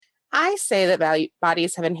I say that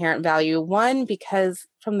bodies have inherent value. One, because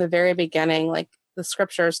from the very beginning, like the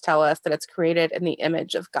scriptures tell us that it's created in the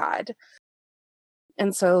image of God.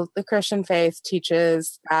 And so the Christian faith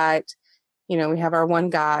teaches that, we have our one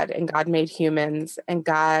God and God made humans and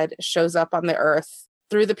God shows up on the earth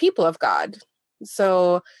through the people of God.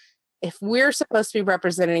 So if we're supposed to be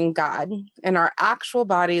representing God and our actual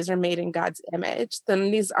bodies are made in God's image,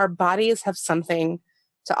 then our bodies have something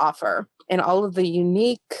to offer in all of the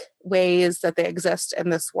unique ways that they exist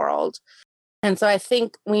in this world. And so I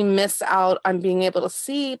think we miss out on being able to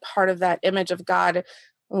see part of that image of God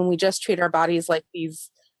when we just treat our bodies like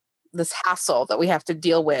this hassle that we have to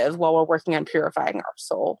deal with while we're working on purifying our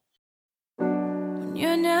soul. When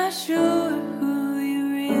you're not sure who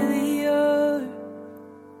you really are,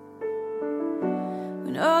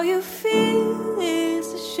 when all you feel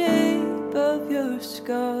is the shape of your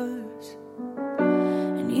scars,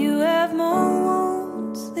 and you have more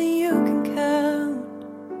wounds than you can count,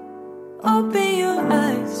 open your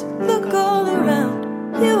eyes, look all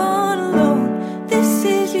around, you aren't alone, this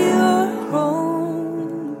is your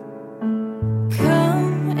home.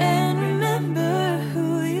 Come and remember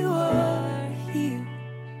who you are here.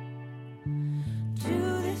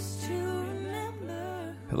 Do this to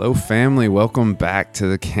remember. Hello, family. Welcome back to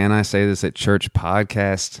the Can I Say This at Church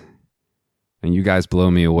podcast. And you guys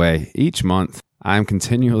blow me away. Each month, I'm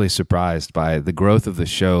continually surprised by the growth of the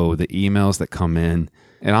show, the emails that come in.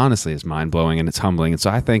 It honestly is mind-blowing and it's humbling. And so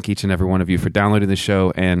I thank each and every one of you for downloading the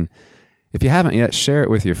show. And if you haven't yet, share it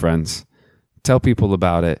with your friends. Tell people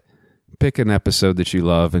about it. Pick an episode that you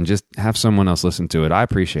love and just have someone else listen to it. I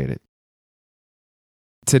appreciate it.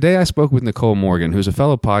 Today I spoke with Nicole Morgan, who's a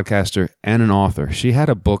fellow podcaster and an author. She had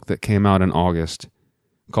a book that came out in August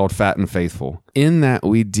called Fat and Faithful. In that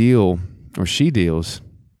she deals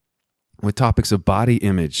with topics of body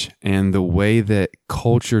image and the way that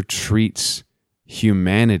culture treats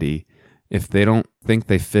humanity if they don't think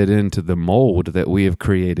they fit into the mold that we have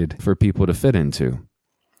created for people to fit into.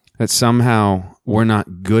 That somehow we're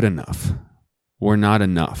not good enough. We're not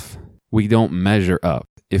enough. We don't measure up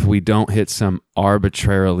if we don't hit some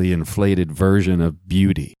arbitrarily inflated version of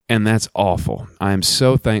beauty. And that's awful. I am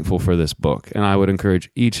so thankful for this book, and I would encourage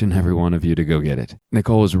each and every one of you to go get it.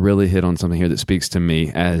 Nicole has really hit on something here that speaks to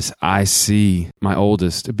me as I see my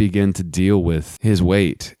oldest begin to deal with his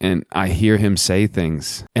weight, and I hear him say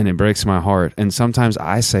things, and it breaks my heart. And sometimes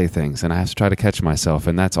I say things, and I have to try to catch myself,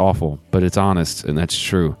 and that's awful, but it's honest, and that's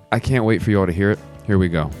true. I can't wait for you all to hear it. Here we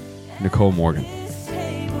go. Nicole Morgan.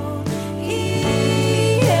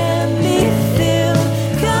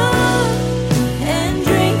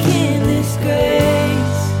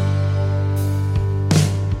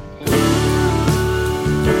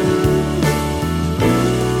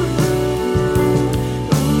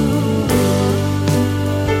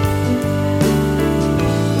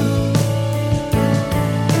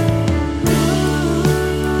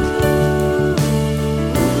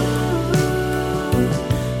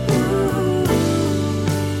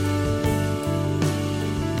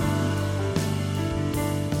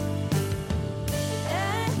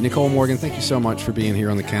 Nicole Morgan, thank you so much for being here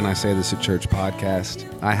on the Can I Say This at Church podcast.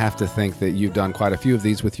 I have to think that you've done quite a few of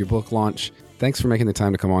these with your book launch. Thanks for making the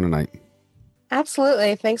time to come on tonight.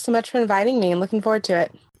 Absolutely. Thanks so much for inviting me and looking forward to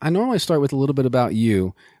it. I normally start with a little bit about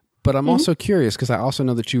you, but I'm also curious because I also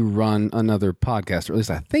know that you run another podcast, or at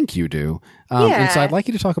least I think you do. And so I'd like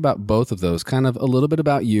you to talk about both of those, kind of a little bit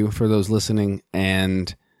about you for those listening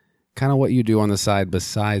and kind of what you do on the side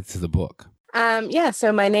besides the book.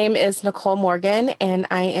 So my name is Nicole Morgan, and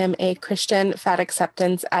I am a Christian fat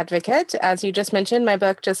acceptance advocate. As you just mentioned, my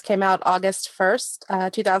book just came out August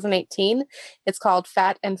 1st, 2018. It's called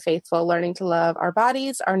Fat and Faithful, Learning to Love Our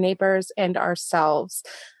Bodies, Our Neighbors, and Ourselves.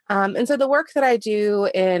 And so the work that I do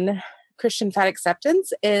in Christian fat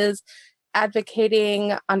acceptance is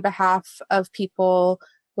advocating on behalf of people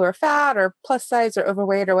who are fat or plus size or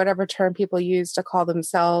overweight or whatever term people use to call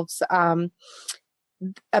themselves,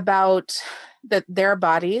 about that their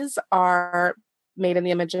bodies are made in the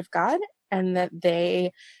image of God, and that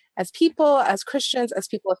they, as people, as Christians, as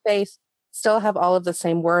people of faith, still have all of the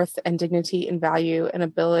same worth and dignity and value and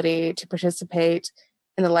ability to participate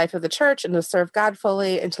in the life of the church and to serve God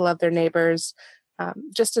fully and to love their neighbors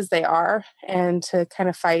just as they are, and to kind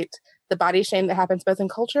of fight the body shame that happens both in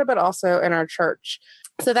culture but also in our church.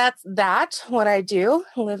 So that's what I do.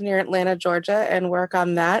 I live near Atlanta, Georgia, and work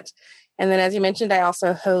on that. And then, as you mentioned, I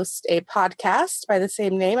also host a podcast by the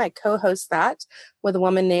same name. I co-host that with a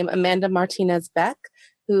woman named Amanda Martinez Beck,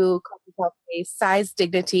 who calls herself a size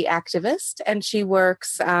dignity activist. And she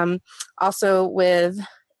works also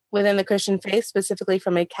within the Christian faith, specifically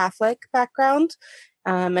from a Catholic background.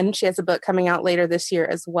 And she has a book coming out later this year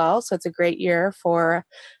as well. So it's a great year for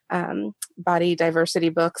body diversity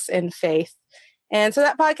books in faith. And so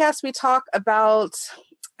that podcast, we talk about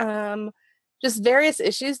just various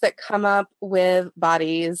issues that come up with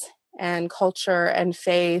bodies and culture and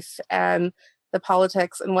faith and the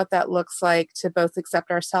politics and what that looks like to both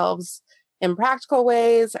accept ourselves in practical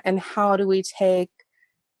ways, and how do we take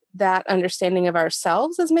that understanding of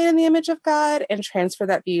ourselves as made in the image of God and transfer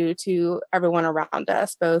that view to everyone around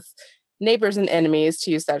us, both neighbors and enemies,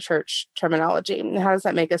 to use that church terminology. And how does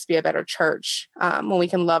that make us be a better church when we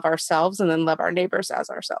can love ourselves and then love our neighbors as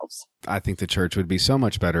ourselves? I think the church would be so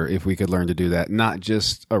much better if we could learn to do that, not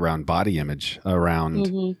just around body image,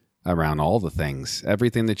 around all the things,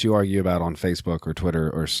 everything that you argue about on Facebook or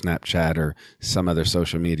Twitter or Snapchat or some other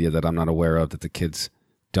social media that I'm not aware of that the kids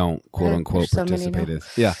don't quote unquote participate in.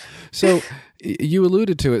 Yeah. So you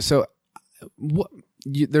alluded to it. So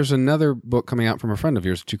there's another book coming out from a friend of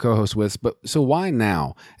yours that you co-host with, but so why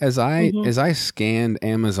now? As I scanned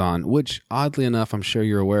Amazon, which oddly enough, I'm sure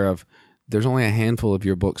you're aware of, there's only a handful of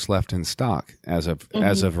your books left in stock as of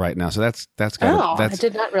right now. So that's I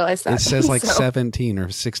did not realize that. It says like 17 or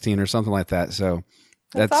 16 or something like that. So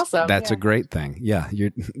that's awesome. That's a great thing. Yeah,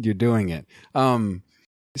 you're doing it.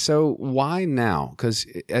 So why now? Because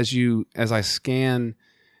as I scan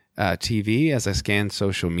TV, as I scan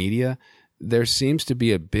social media, there seems to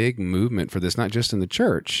be a big movement for this, not just in the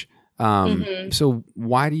church. So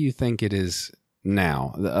why do you think it is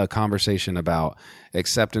now? A conversation about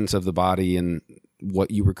acceptance of the body and what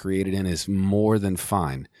you were created in is more than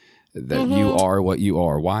fine. That you are what you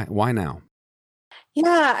are. Why now?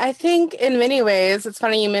 Yeah, I think in many ways, it's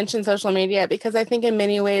funny you mentioned social media, because I think in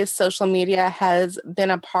many ways social media has been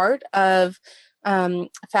a part of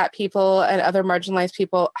fat people and other marginalized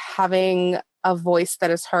people having a voice that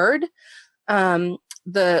is heard.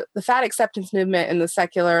 The fat acceptance movement in the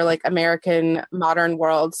secular, like American modern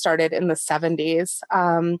world started in the 70s.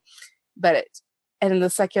 And in the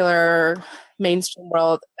secular mainstream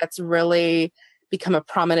world, that's really become a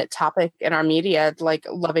prominent topic in our media. Like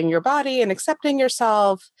loving your body and accepting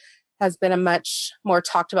yourself has been a much more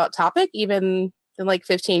talked about topic, even than like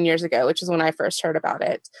 15 years ago, which is when I first heard about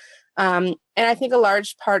it. And I think a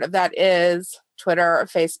large part of that is Twitter or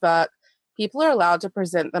Facebook. People are allowed to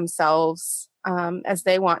present themselves as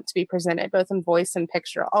they want to be presented, both in voice and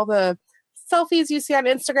picture. All the selfies you see on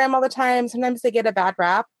Instagram all the time, sometimes they get a bad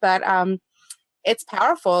rap, but it's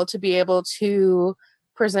powerful to be able to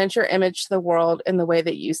present your image to the world in the way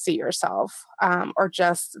that you see yourself, or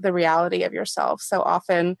just the reality of yourself. So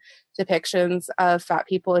often depictions of fat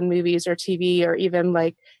people in movies or TV, or even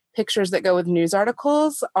like pictures that go with news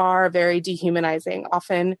articles, are very dehumanizing.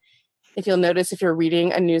 Often, if you'll notice, if you're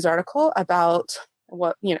reading a news article about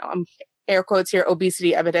what, air quotes here,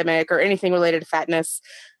 obesity epidemic or anything related to fatness,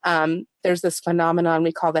 there's this phenomenon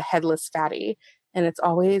we call the headless fatty. And it's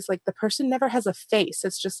always like the person never has a face.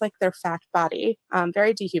 It's just like their fat body,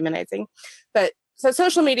 very dehumanizing. But so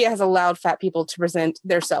social media has allowed fat people to present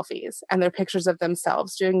their selfies and their pictures of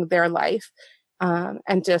themselves during their life,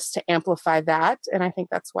 and just to amplify that. And I think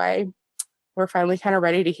that's why we're finally kind of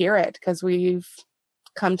ready to hear it, because we've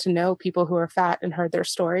come to know people who are fat and heard their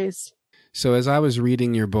stories. So as I was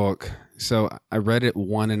reading your book, so I read it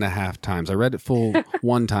 1.5 times. I read it full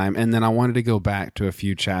one time, and then I wanted to go back to a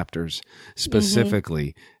few chapters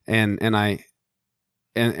specifically. And I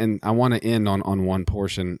want to end on one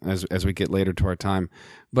portion as we get later to our time.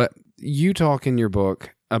 But you talk in your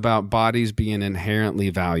book about bodies being inherently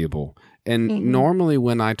valuable. And normally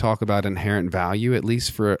when I talk about inherent value, at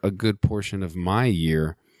least for a good portion of my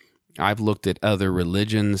year, I've looked at other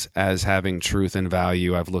religions as having truth and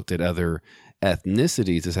value. I've looked at other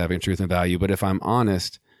ethnicities as having truth and value. But if I'm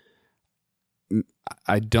honest,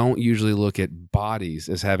 I don't usually look at bodies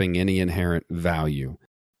as having any inherent value.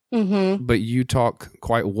 But you talk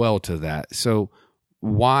quite well to that. So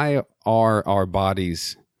why are our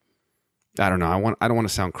bodies, I don't know, I don't want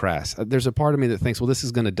to sound crass. There's a part of me that thinks, well, this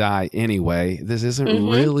is going to die anyway. This isn't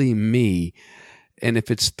really me. And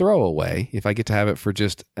if it's throwaway, if I get to have it for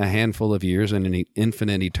just a handful of years and an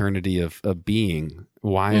infinite eternity of being,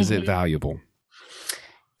 why is it valuable?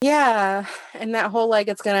 Yeah. And that whole like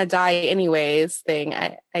it's going to die anyways thing,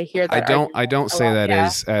 I hear that. I don't say that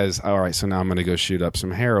as all right, so now I'm going to go shoot up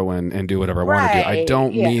some heroin and do whatever I want to do. I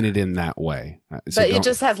don't mean it in that way. So but it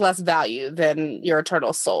just has less value than your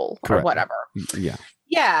eternal soul or whatever. Yeah.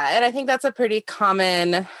 Yeah. And I think that's a pretty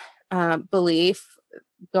common belief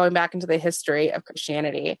going back into the history of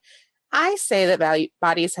Christianity. I say that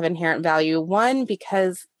bodies have inherent value. One,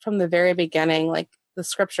 because from the very beginning, like the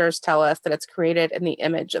scriptures tell us that it's created in the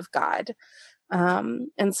image of God.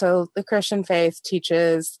 And so the Christian faith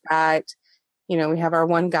teaches that, we have our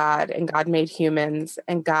one God, and God made humans,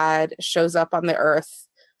 and God shows up on the earth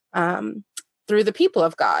through the people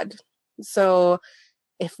of God. So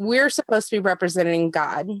if we're supposed to be representing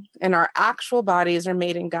God and our actual bodies are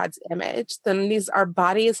made in God's image, then our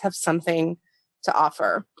bodies have something to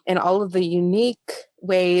offer in all of the unique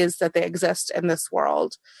ways that they exist in this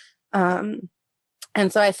world. And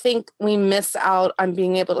so I think we miss out on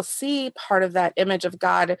being able to see part of that image of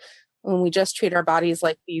God when we just treat our bodies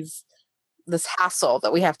like this hassle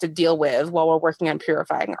that we have to deal with while we're working on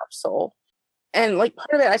purifying our soul. And like part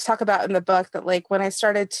of it I talk about in the book, that like when I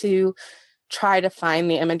started to try to find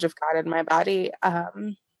the image of God in my body,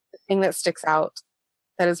 the thing that sticks out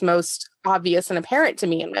that is most obvious and apparent to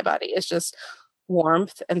me in my body is just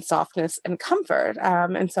warmth and softness and comfort.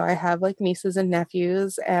 And so I have like nieces and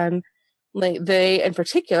nephews, and like they in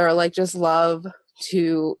particular like just love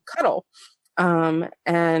to cuddle and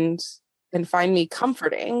find me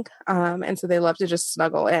comforting. And so they love to just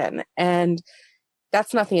snuggle in. And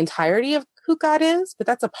that's not the entirety of who God is, but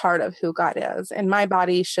that's a part of who God is. And my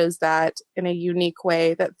body shows that in a unique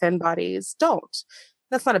way that thin bodies don't.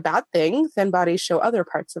 That's not a bad thing. Thin bodies show other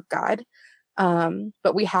parts of God.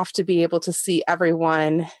 But we have to be able to see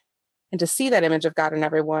everyone and to see that image of God in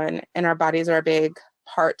everyone. And our bodies are a big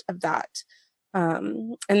part of that.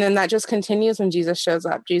 And then that just continues when Jesus shows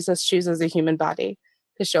up. Jesus chooses a human body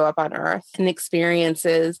to show up on earth and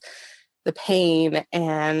experiences the pain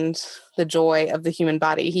and the joy of the human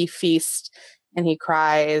body. He feasts and he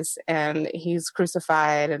cries and he's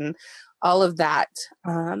crucified and all of that.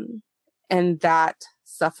 And that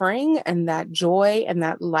suffering and that joy and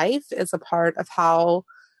that life is a part of how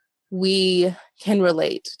we can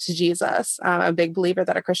relate to Jesus. I'm a big believer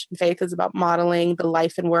that a Christian faith is about modeling the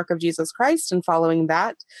life and work of Jesus Christ and following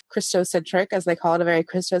that. Christocentric, as they call it, a very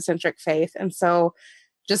Christocentric faith. And so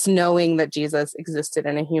just knowing that Jesus existed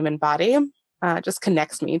in a human body just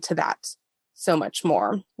connects me to that so much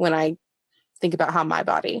more when I think about how my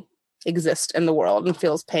body exists in the world and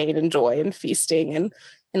feels pain and joy and feasting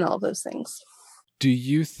and all of those things. Do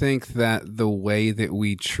you think that the way that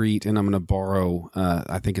we treat, and I'm going to borrow,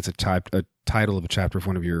 I think it's a title of a chapter of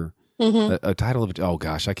one of your, a title of, oh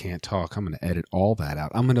gosh, I can't talk. I'm going to edit all that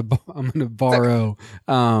out. I'm going to borrow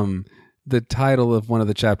the title of one of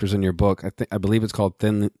the chapters in your book. I believe it's called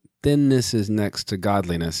Thinness is Next to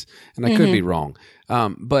Godliness, and I could be wrong.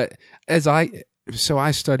 But so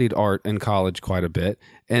I studied art in college quite a bit,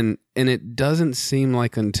 and it doesn't seem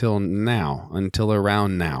like until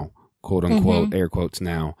around now, quote unquote, air quotes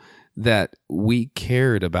now, that we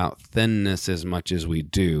cared about thinness as much as we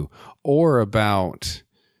do, or about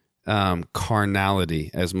carnality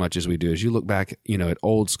as much as we do. As you look back, at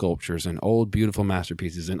old sculptures and old beautiful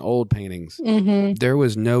masterpieces and old paintings, there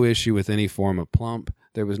was no issue with any form of plump.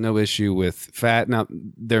 There was no issue with fat. Now,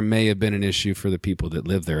 there may have been an issue for the people that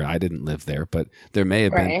lived there. I didn't live there, but there may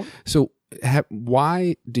have been. So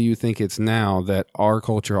why do you think it's now that our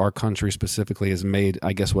culture, our country specifically, has made,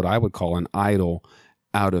 I guess, what I would call an idol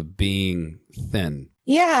out of being thin?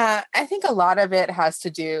 Yeah, I think a lot of it has to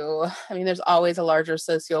do, there's always a larger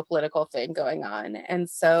socio-political thing going on. And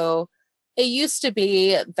so it used to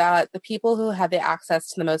be that the people who had the access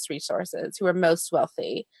to the most resources, who were most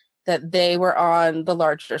wealthy, that they were on the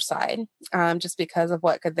larger side, just because of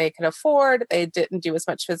what they could afford. They didn't do as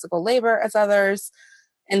much physical labor as others.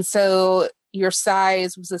 And so your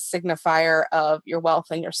size was a signifier of your wealth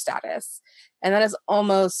and your status. And that is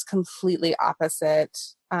almost completely opposite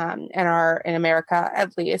in America,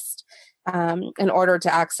 at least, in order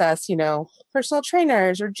to access, personal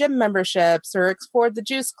trainers or gym memberships or export the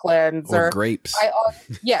juice cleanse or grapes.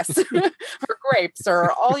 Yes, or grapes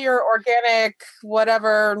or all your organic,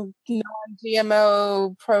 whatever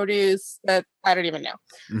non-GMO produce that I don't even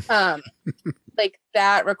know. Like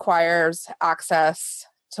that requires access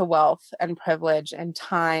to wealth and privilege and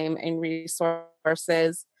time and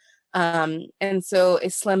resources. And so a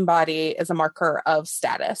slim body is a marker of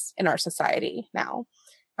status in our society now.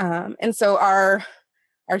 And so our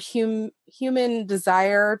human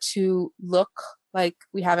desire to look like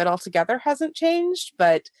we have it all together hasn't changed,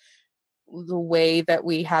 but the way that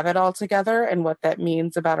we have it all together and what that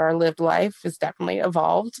means about our lived life has definitely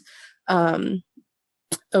evolved over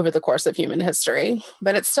the course of human history.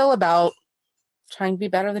 But it's still about trying to be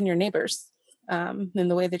better than your neighbors in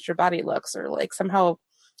the way that your body looks, or like somehow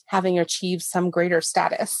having achieved some greater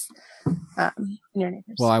status in your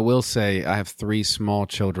neighbors. Well, I will say I have 3 small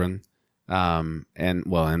children, and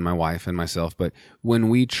my wife and myself. But when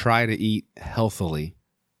we try to eat healthily,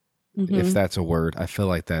 if that's a word, I feel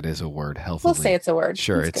like that is a word. Healthily, we'll say it's a word.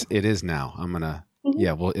 Sure, it is now. I'm gonna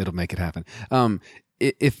Yeah, well, it'll make it happen.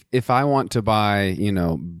 If I want to buy,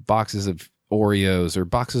 boxes of Oreos or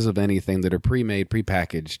boxes of anything that are pre-made,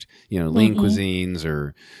 pre-packaged, lean cuisines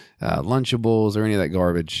or Lunchables or any of that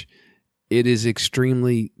garbage, it is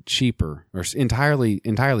extremely cheaper or entirely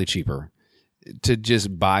cheaper to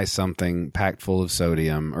just buy something packed full of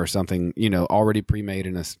sodium or something, already pre-made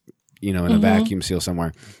in a, in a vacuum seal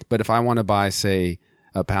somewhere. But if I want to buy, say,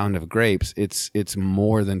 a pound of grapes, it's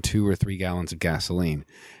more than 2 or 3 gallons of gasoline.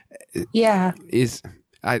 Yeah.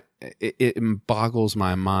 It boggles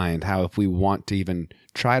my mind how if we want to even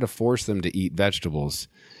try to force them to eat vegetables,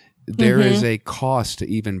 there is a cost to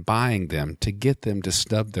even buying them to get them to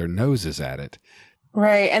stub their noses at it.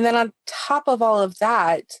 Right. And then on top of all of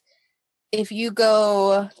that, if you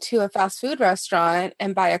go to a fast food restaurant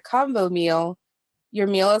and buy a combo meal, your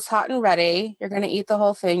meal is hot and ready. You're going to eat the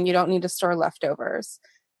whole thing. You don't need to store leftovers.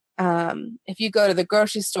 If you go to the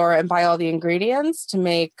grocery store and buy all the ingredients to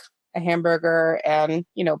make a hamburger and,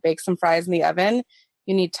 bake some fries in the oven,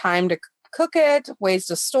 you need time to cook it, ways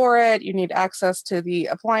to store it. You need access to the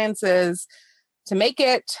appliances to make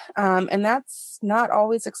it. And that's not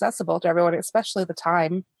always accessible to everyone, especially the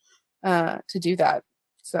time to do that.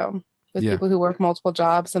 So with people who work multiple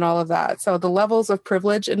jobs and all of that. So the levels of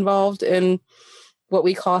privilege involved in what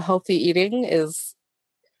we call healthy eating is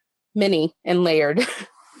many and layered.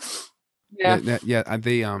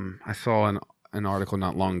 I saw an article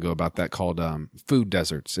not long ago about that called food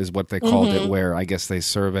deserts is what they called it, where I guess they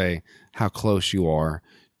survey how close you are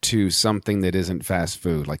to something that isn't fast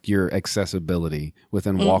food, like your accessibility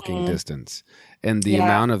within walking distance. And the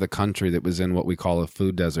amount of the country that was in what we call a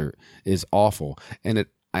food desert is awful. And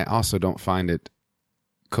I also don't find it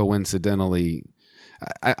coincidentally,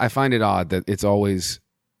 I find it odd that it's always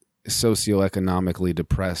socioeconomically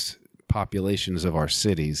depressed populations of our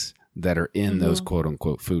cities that are in those quote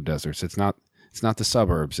unquote food deserts. It's not the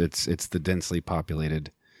suburbs. It's the densely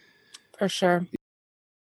populated. For sure.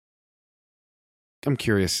 I'm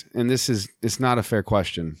curious, and it's not a fair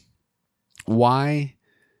question. Why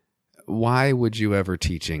would you ever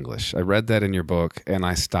teach English? I read that in your book and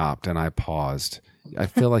I stopped and I paused. I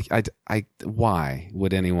feel like why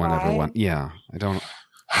would anyone ever want? Yeah,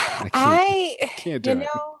 I can't do it.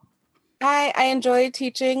 I enjoy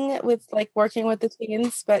teaching with working with the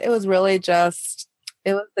teens, but it was really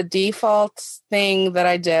it was the default thing that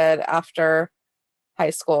I did after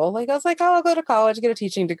high school. I was like, oh, I'll go to college, get a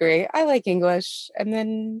teaching degree. I like English. And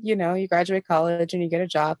then, you graduate college and you get a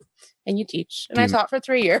job and you teach. And I taught for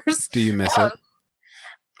 3 years. Do you miss it?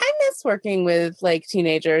 I miss working with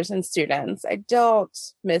teenagers and students. I don't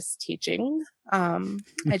miss teaching. I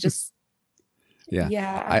just,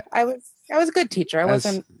 I was a good teacher. I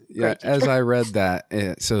wasn't. Yeah, as I read that,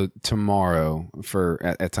 so tomorrow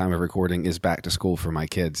at time of recording is back to school for my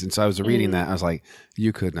kids, and so I was reading that. I was like,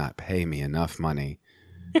 you could not pay me enough money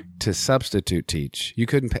to substitute teach. You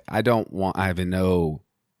couldn't. I have no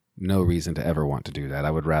reason to ever want to do that.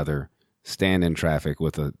 I would rather stand in traffic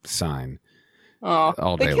with a sign. Oh,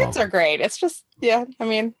 all day the kids long. Are great. It's just,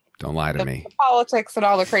 don't lie to me. The politics and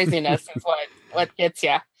all the craziness is what gets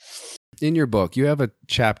you. In your book, you have a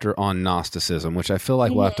chapter on Gnosticism, which I feel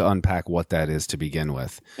like we'll have to unpack what that is to begin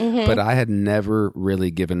with. But I had never really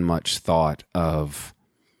given much thought of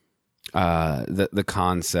the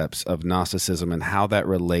concepts of Gnosticism and how that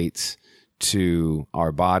relates to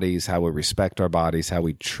our bodies, how we respect our bodies, how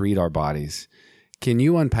we treat our bodies. Can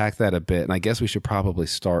you unpack that a bit? And I guess we should probably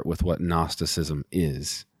start with what Gnosticism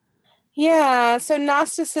is. Yeah, so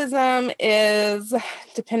Gnosticism is,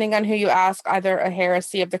 depending on who you ask, either a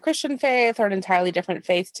heresy of the Christian faith or an entirely different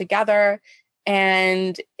faith together.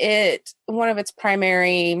 And one of its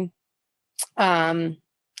primary, can't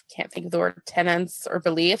think of the word, tenets or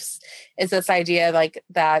beliefs, is this idea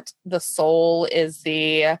that the soul is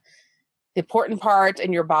the important part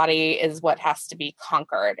and your body is what has to be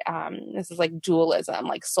conquered. This is like dualism,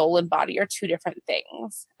 like soul and body are two different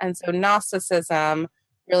things. And so Gnosticism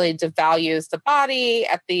really devalues the body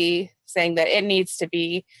saying that it needs to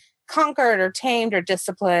be conquered or tamed or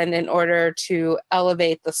disciplined in order to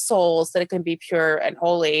elevate the soul so that it can be pure and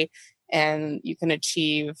holy and you can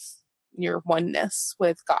achieve your oneness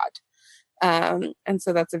with God. And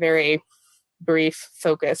so that's a very brief,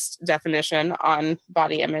 focused definition on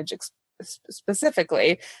body image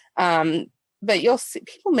specifically. But you'll see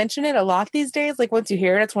people mention it a lot these days. Once you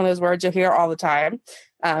hear it, it's one of those words you'll hear all the time.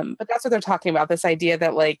 But that's what they're talking about, this idea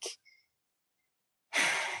that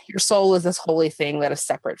your soul is this holy thing that is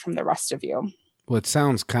separate from the rest of you. Well, it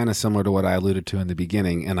sounds kind of similar to what I alluded to in the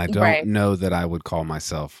beginning, and I don't know that I would call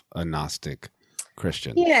myself a Gnostic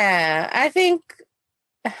Christian. Yeah, I think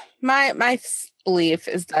my belief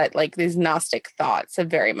is that like these Gnostic thoughts have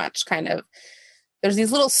very much kind of, there's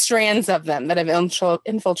these little strands of them that have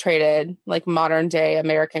infiltrated like modern day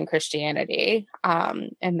American Christianity,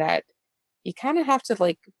 and that you kind of have to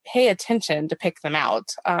like pay attention to pick them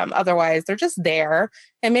out. Otherwise, they're just there,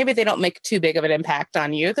 and maybe they don't make too big of an impact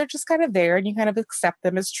on you. They're just kind of there, and you kind of accept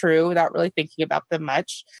them as true without really thinking about them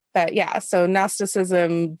much. But yeah, so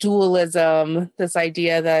Gnosticism, dualism, this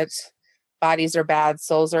idea that bodies are bad,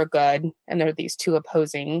 souls are good, and they're these two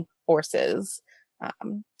opposing forces.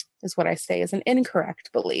 Is what I say is an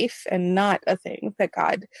incorrect belief and not a thing that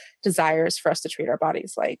God desires for us to treat our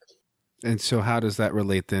bodies like. And so how does that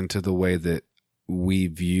relate then to the way that we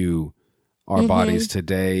view our bodies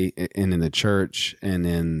today and in the church and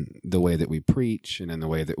in the way that we preach and in the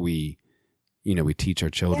way that we teach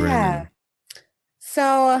our children? Yeah.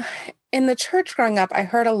 So in the church growing up, I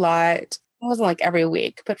heard a lot. It wasn't like every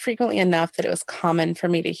week, but frequently enough that it was common for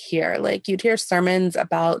me to hear. Like you'd hear sermons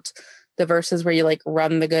about the verses where you like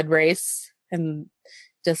run the good race and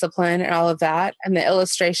discipline and all of that. And the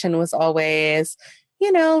illustration was always,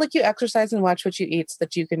 like you exercise and watch what you eat so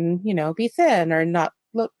that you can, be thin or not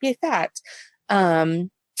be fat.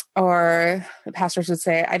 Or the pastors would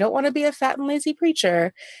say, I don't want to be a fat and lazy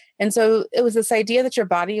preacher. And so it was this idea that your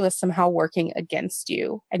body was somehow working against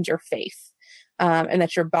you and your faith. And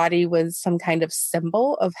that your body was some kind of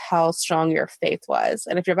symbol of how strong your faith was.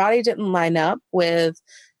 And if your body didn't line up with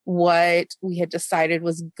what we had decided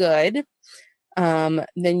was good,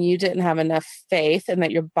 then you didn't have enough faith, and that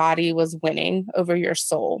your body was winning over your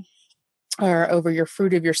soul or over your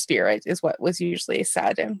fruit of your spirit is what was usually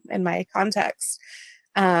said in my context.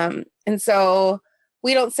 And so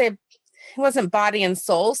we don't say, it wasn't body and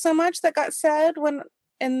soul so much that got said when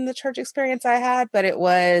in the church experience I had, but it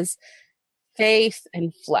was faith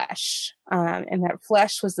and flesh. And that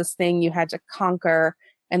flesh was this thing you had to conquer,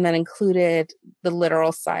 and that included the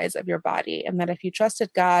literal size of your body. And that if you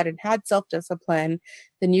trusted God and had self-discipline,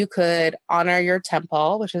 then you could honor your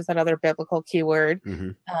temple, which is another biblical keyword,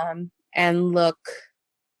 and look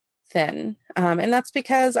thin. And that's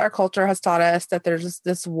because our culture has taught us that there's just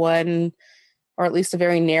this one, or at least a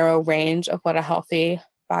very narrow range of what a healthy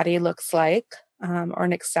body looks like, or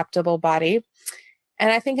an acceptable body.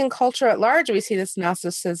 And I think in culture at large, we see this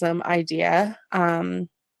Gnosticism idea.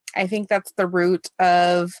 I think that's the root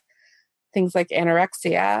of things like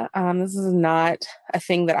anorexia. This is not a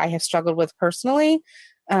thing that I have struggled with personally.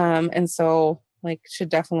 And so should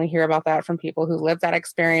definitely hear about that from people who live that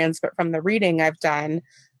experience. But from the reading I've done,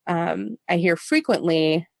 I hear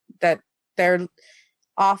frequently that they're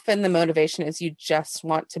often the motivation is you just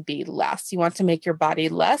want to be less. You want to make your body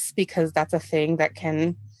less because that's a thing that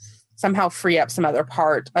can somehow free up some other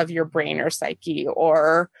part of your brain or psyche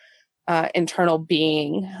or internal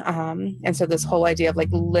being. And so this whole idea of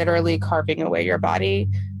literally carving away your body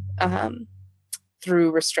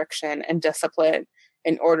through restriction and discipline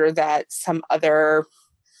in order that some other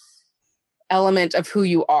element of who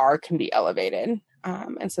you are can be elevated.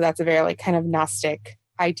 And so that's a very kind of Gnostic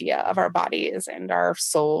idea of our bodies and our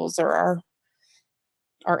souls, or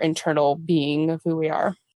our internal being of who we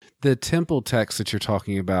are. The temple text that you're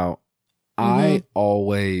talking about, I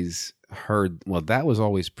always heard, that was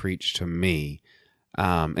always preached to me.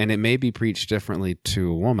 And it may be preached differently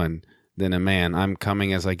to a woman than a man. I'm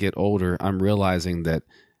coming as I get older, I'm realizing that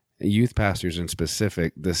youth pastors in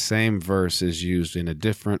specific, the same verse is used in a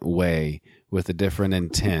different way with a different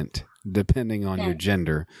intent, depending on your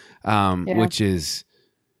gender, which is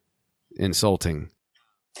insulting.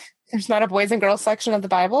 There's not a boys and girls section of the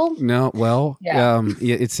Bible. No,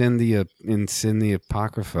 it's in the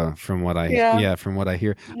Apocrypha from what I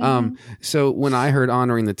hear. So when I heard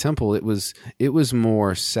honoring the temple, it was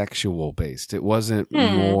more sexual based. It wasn't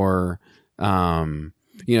more.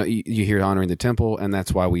 You hear honoring the temple, and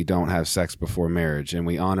that's why we don't have sex before marriage, and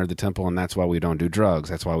we honor the temple, and that's why we don't do drugs.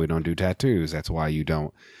 That's why we don't do tattoos. That's why you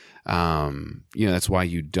don't. That's why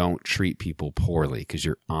you don't treat people poorly, because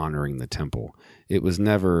you're honoring the temple. It was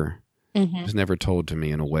never told to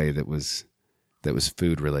me in a way that was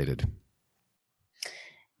food related.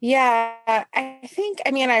 Yeah,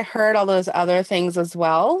 I heard all those other things as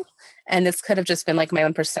well. And this could have just been my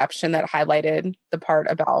own perception that highlighted the part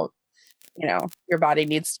about, your body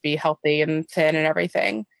needs to be healthy and thin and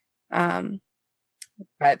everything.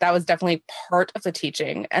 But that was definitely part of the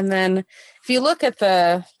teaching. And then if you look at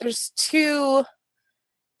there's two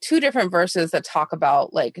different verses that talk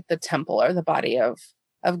about the temple or the body of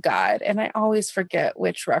God. And I always forget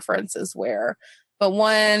which reference is where, but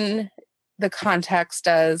one, the context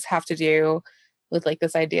does have to do with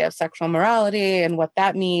this idea of sexual morality and what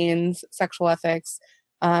that means, sexual ethics.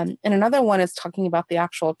 And another one is talking about the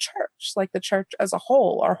actual church, like the church as a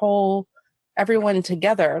whole, everyone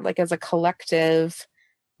together, like as a collective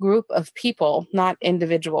group of people, not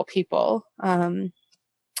individual people. And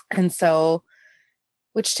so,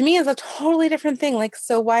 which to me is a totally different thing. Like,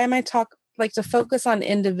 so why am I to focus on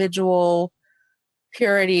individual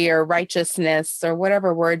purity or righteousness or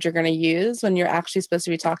whatever word you're going to use when you're actually supposed to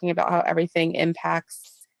be talking about how everything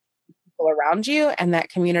impacts people around you and that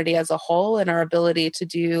community as a whole, and our ability to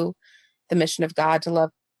do the mission of God, to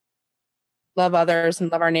love others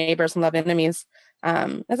and love our neighbors and love enemies.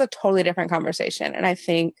 That's a totally different conversation. And I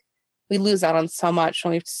think we lose out on so much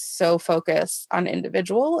when we so focus on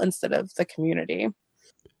individual instead of the community.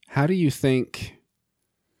 How do you think...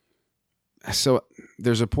 So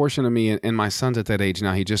there's a portion of me, and my son's at that age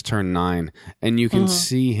now, he just turned 9, and you can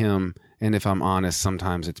see him, and if I'm honest,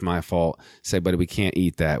 sometimes it's my fault, say, but we can't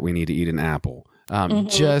eat that. We need to eat an apple.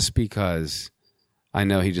 Just because I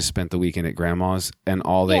know he just spent the weekend at grandma's, and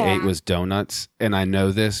all they ate was donuts, and I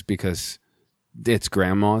know this because it's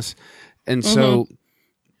grandma's. And so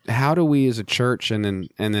how do we as a church, and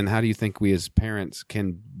then how do you think we as parents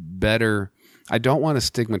can better... I don't want to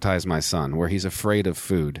stigmatize my son where he's afraid of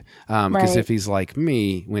food. Because if he's like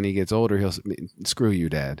me, when he gets older, he'll screw you,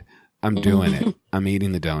 Dad. I'm doing it. I'm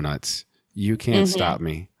eating the donuts. You can't stop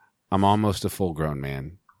me. I'm almost a full grown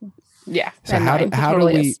man. Yeah. So how do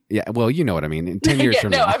we? Yeah. Well, you know what I mean. In 10 years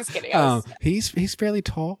from now, I was kidding. He's fairly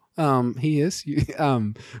tall. He is.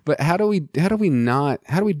 But how do we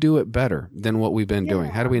do it better than what we've been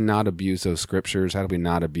doing? How do we not abuse those scriptures? How do we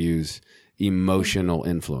not abuse emotional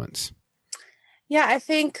influence? Yeah, I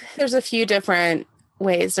think there's a few different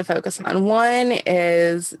ways to focus on. One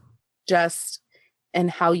is just in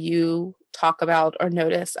how you talk about or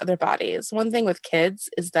notice other bodies. One thing with kids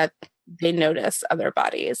is that they notice other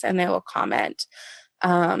bodies and they will comment.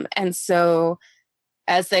 And so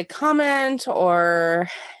as they comment or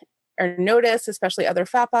notice, especially other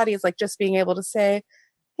fat bodies, like just being able to say,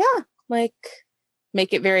 yeah, like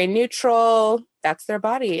make it very neutral. That's their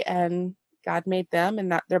body and God made them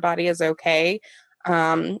and that their body is okay.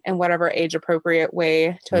 And whatever age appropriate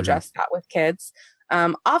way to address that with kids.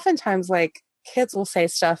 Oftentimes, like kids will say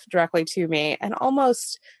stuff directly to me, and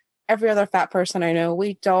almost every other fat person I know,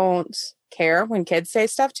 we don't care when kids say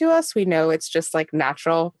stuff to us. We know it's just like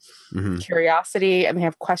natural curiosity and they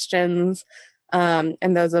have questions. And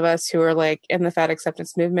those of us who are like in the fat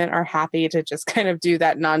acceptance movement are happy to just kind of do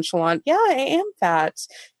that nonchalant, yeah, I am fat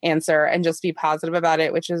answer and just be positive about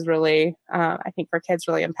it, which is really, I think for kids,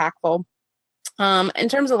 really impactful. In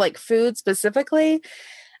terms of like food specifically,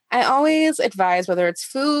 I always advise whether it's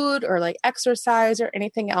food or like exercise or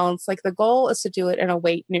anything else, like the goal is to do it in a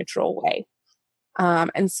weight neutral way.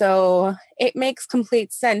 And so it makes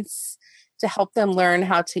complete sense to help them learn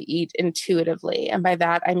how to eat intuitively. And by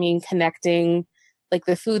that, I mean connecting like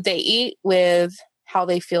the food they eat with how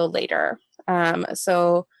they feel later.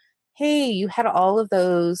 So, hey, you had all of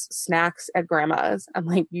those snacks at grandma's. I'm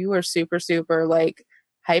like, you were super, super like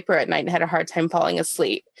hyper at night and had a hard time falling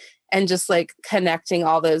asleep, and just like connecting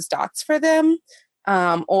all those dots for them.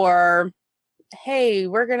 Or, hey,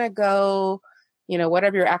 we're going to go, you know,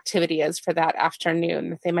 whatever your activity is for that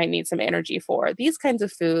afternoon that they might need some energy for. These kinds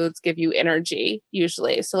of foods give you energy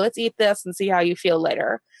usually. So let's eat this and see how you feel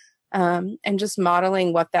later. And just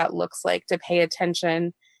modeling what that looks like to pay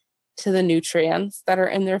attention to the nutrients that are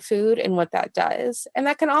in their food and what that does. And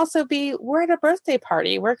that can also be, we're at a birthday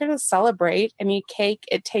party. We're going to celebrate and eat cake.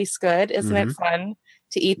 It tastes good. Isn't it fun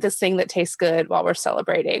to eat this thing that tastes good while we're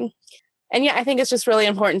celebrating? And yeah, I think it's just really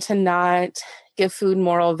important to not give food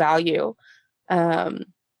moral value.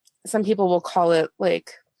 Some people will call it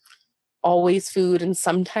like always food and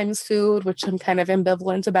sometimes food, which I'm kind of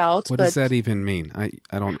ambivalent about. What does that even mean? I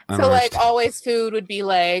don't so like always food would be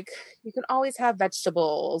like, you can always have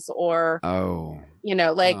vegetables or, you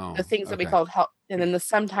know, like the things that we call health. And then the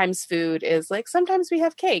sometimes food is like, sometimes we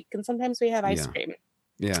have cake and sometimes we have ice cream.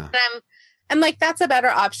 Yeah. And like, that's a better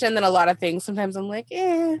option than a lot of things. Sometimes I'm like,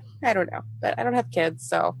 I don't know, but I don't have kids.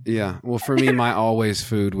 So yeah. Well, for me, my always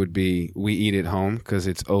food would be, we eat at home because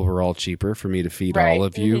it's overall cheaper for me to feed all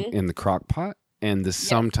of you in the crock pot. And the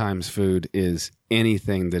sometimes food is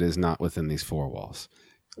anything that is not within these four walls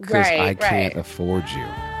because I can't afford you.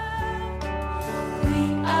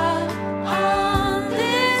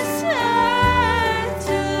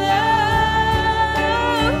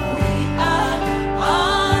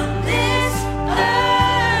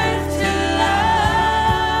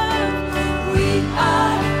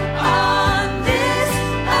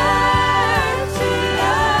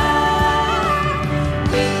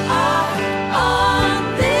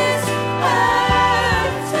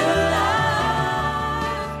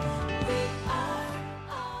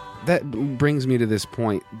 that brings me to this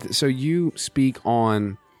point. So you speak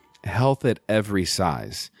on health at every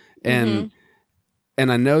size, and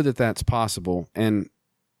I know that that's possible,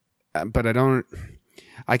 but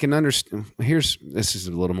I can understand. This is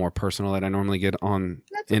a little more personal that I normally get on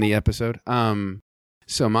any episode.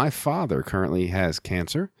 So my father currently has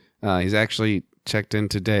cancer. He's actually checked in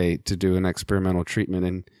today to do an experimental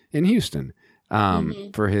treatment in Houston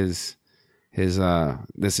for his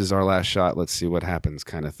this is our last shot, let's see what happens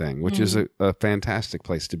kind of thing, which is a fantastic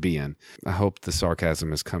place to be in. I hope the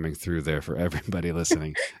sarcasm is coming through there for everybody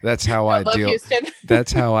listening. That's how I deal. Houston.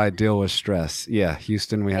 That's how I deal with stress. Yeah,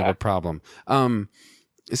 Houston, we have a problem.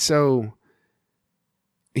 So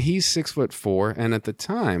he's 6'4", and at the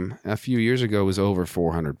time, a few years ago, was over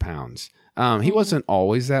 400 pounds. He wasn't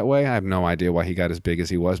always that way. I have no idea why he got as big as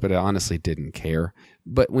he was, but I honestly didn't care.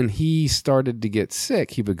 But when he started to get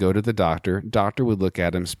sick, he would go to the doctor. Doctor would look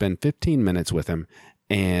at him, spend 15 minutes with him,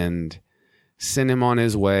 and send him on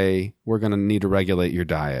his way. We're going to need to regulate your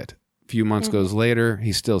diet. A few months goes later,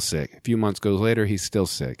 he's still sick. A few months goes later, he's still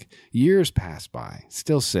sick. Years pass by,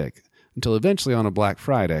 still sick, until eventually on a Black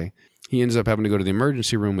Friday, he ends up having to go to the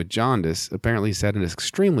emergency room with jaundice. Apparently, he's had an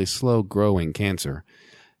extremely slow-growing cancer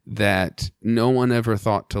that no one ever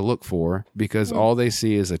thought to look for because all they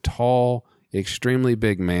see is a tall, extremely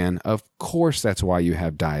big man. Of course, that's why you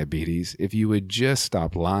have diabetes. If you would just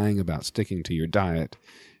stop lying about sticking to your diet,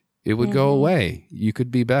 it would go away. You could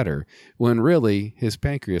be better. When really, his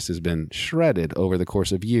pancreas has been shredded over the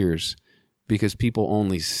course of years because people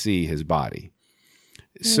only see his body.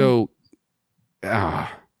 So, that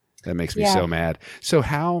makes me so mad. So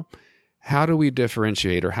how do we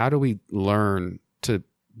differentiate, or how do we learn to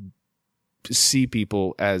see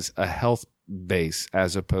people as a health base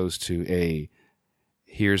as opposed to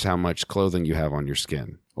here's how much clothing you have on your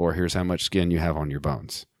skin, or here's how much skin you have on your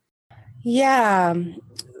bones? Yeah.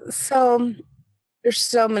 So there's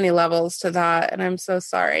so many levels to that. And I'm so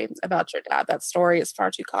sorry about your dad. That story is far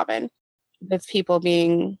too common with people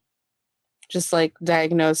being just like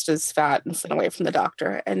diagnosed as fat and sent away from the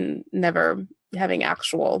doctor and never having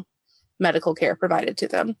actual medical care provided to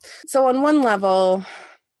them. So on one level,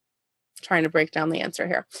 trying to break down the answer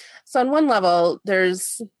here. So on one level,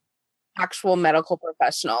 there's actual medical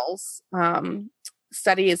professionals.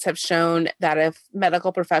 Studies have shown that if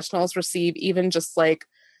medical professionals receive even just like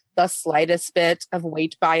the slightest bit of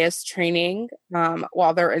weight bias training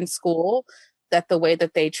while they're in school, that the way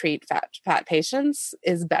that they treat fat patients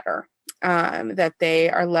is better. That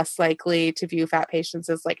they are less likely to view fat patients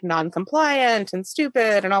as like non-compliant and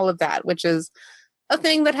stupid and all of that, which is a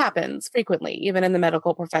thing that happens frequently, even in the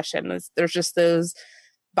medical profession. There's just those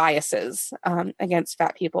biases against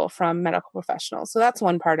fat people from medical professionals. So that's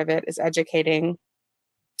one part of it, is educating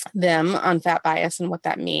them on fat bias and what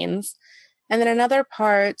that means. And then another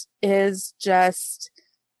part is just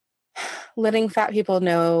letting fat people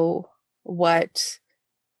know what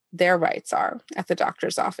their rights are at the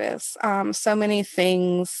doctor's office. So many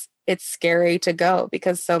things, it's scary to go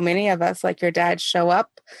because so many of us, like your dad, show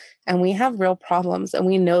up and we have real problems and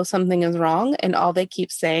we know something is wrong, and all they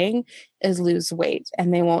keep saying is lose weight,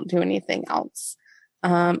 and they won't do anything else.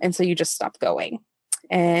 And so you just stop going.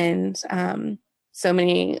 And so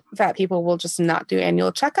many fat people will just not do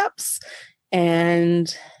annual checkups,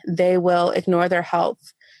 and they will ignore their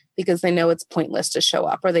health because they know it's pointless to show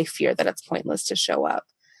up, or they fear that it's pointless to show up.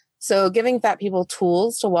 So giving fat people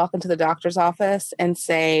tools to walk into the doctor's office and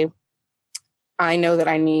say, I know that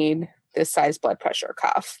I need this size blood pressure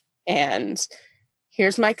cuff, and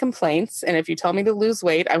here's my complaints. And if you tell me to lose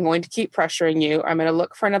weight, I'm going to keep pressuring you. I'm going to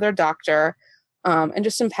look for another doctor, and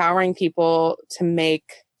just empowering people to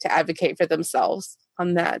advocate for themselves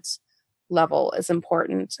on that level is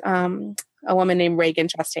important. A woman named Reagan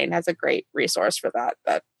Chastain has a great resource for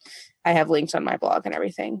that I have linked on my blog and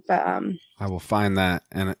everything. But I will find that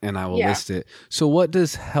and I will list it. So what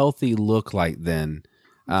does healthy look like then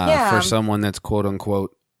for someone that's quote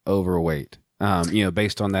unquote overweight?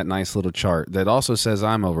 Based on that nice little chart that also says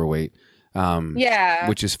I'm overweight.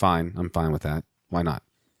 Which is fine. I'm fine with that. Why not?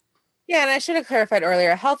 Yeah, and I should have clarified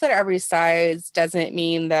earlier, health at every size doesn't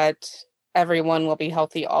mean that everyone will be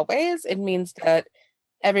healthy always. It means that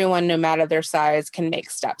everyone, no matter their size, can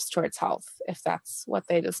make steps towards health if that's what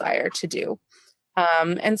they desire to do.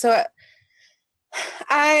 And so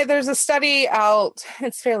there's a study out,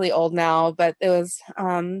 it's fairly old now, but it was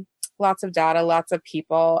lots of data, lots of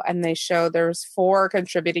people, and they show there's 4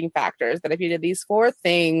 contributing factors that if you did these 4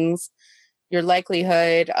 things, your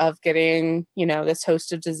likelihood of getting, this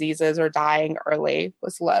host of diseases or dying early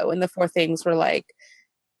was low. And the 4 things were like,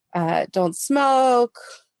 don't smoke,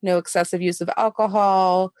 no excessive use of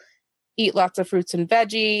alcohol, eat lots of fruits and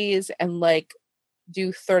veggies and like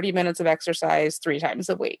do 30 minutes of exercise 3 times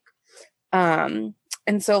a week. And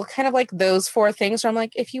so kind of like those 4 things where I'm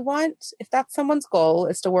like, if that's someone's goal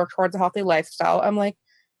is to work towards a healthy lifestyle, I'm like,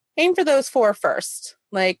 aim for those 4 first.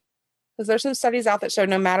 Like, because there's some studies out that show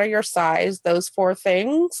no matter your size, those 4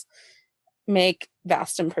 things make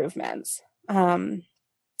vast improvements. And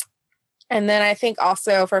then I think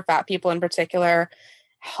also for fat people in particular,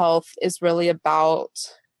 health is really about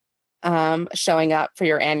showing up for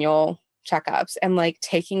your annual checkups and like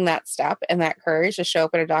taking that step and that courage to show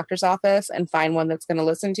up at a doctor's office and find one that's going to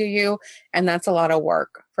listen to you. And that's a lot of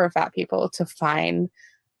work for fat people to find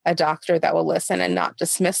a doctor that will listen and not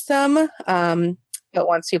dismiss them. But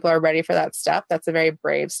once people are ready for that step, that's a very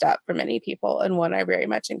brave step for many people and one I very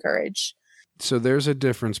much encourage. So there's a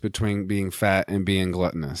difference between being fat and being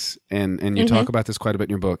gluttonous. And you talk about this quite a bit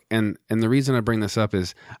in your book. And the reason I bring this up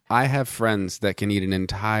is I have friends that can eat an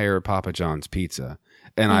entire Papa John's pizza,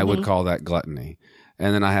 and I would call that gluttony.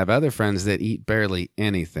 And then I have other friends that eat barely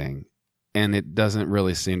anything, and it doesn't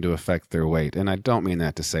really seem to affect their weight. And I don't mean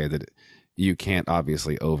that to say that you can't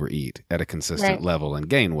obviously overeat at a consistent level and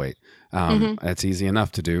gain weight. That's easy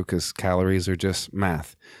enough to do because calories are just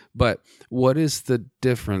math. But what is the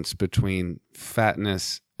difference between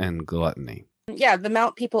fatness and gluttony? Yeah, the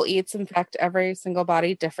amount people eat affect every single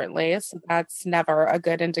body differently. So that's never a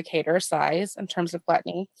good indicator size in terms of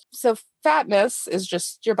gluttony. So fatness is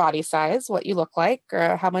just your body size, what you look like,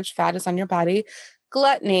 or how much fat is on your body.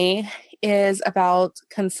 Gluttony is about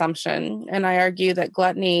consumption. And I argue that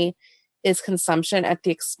gluttony is consumption at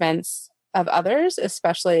the expense of others,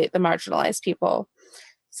 especially the marginalized people.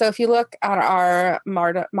 So if you look at our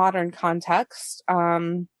modern context,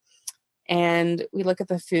 and we look at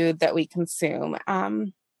the food that we consume,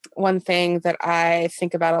 one thing that I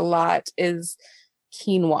think about a lot is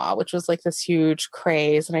quinoa, which was like this huge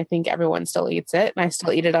craze, and I think everyone still eats it, and I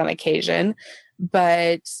still eat it on occasion.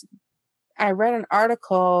 But I read an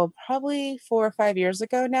article probably 4 or 5 years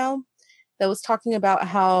ago now that was talking about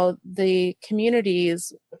how the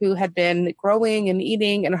communities who had been growing and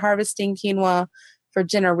eating and harvesting quinoa for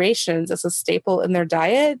generations as a staple in their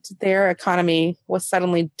diet, their economy was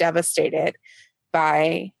suddenly devastated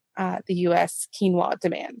by the U.S. quinoa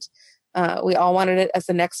demand. We all wanted it as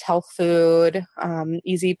the next health food,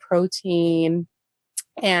 easy protein,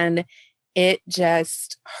 and it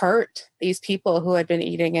just hurt these people who had been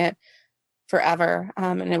eating it forever.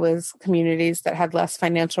 And it was communities that had less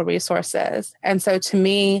financial resources. And so to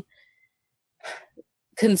me,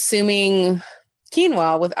 consuming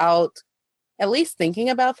quinoa without at least thinking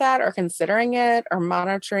about that or considering it or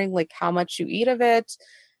monitoring like how much you eat of it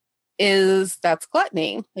that's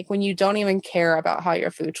gluttony. Like when you don't even care about how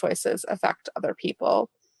your food choices affect other people.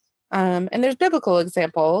 And there's biblical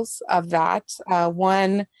examples of that.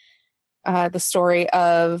 One, the story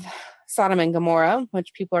of Sodom and Gomorrah,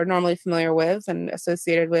 which people are normally familiar with and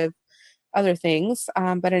associated with other things.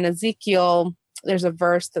 But in Ezekiel, there's a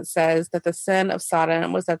verse that says that the sin of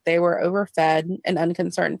Sodom was that they were overfed and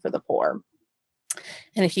unconcerned for the poor.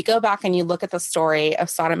 And if you go back and you look at the story of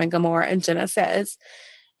Sodom and Gomorrah in Genesis,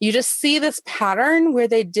 you just see this pattern where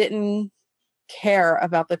they didn't care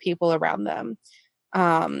about the people around them.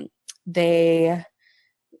 I'm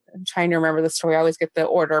trying to remember the story. I always get the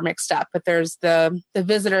order mixed up, but there's the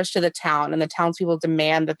visitors to the town, and the townspeople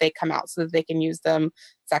demand that they come out so that they can use them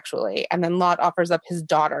sexually. And then Lot offers up his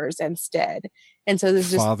daughters instead. And so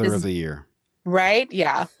there's just Father of the year. Right?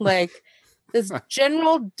 Yeah. Like this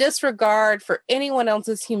general disregard for anyone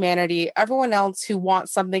else's humanity. Everyone else who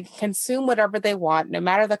wants something can consume whatever they want, no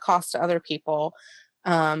matter the cost to other people.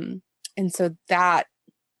 And so that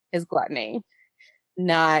is gluttony,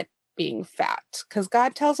 not being fat, because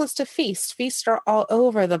God tells us to feast. Feasts are all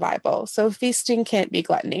over the Bible. So feasting can't be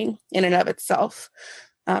gluttony in and of itself.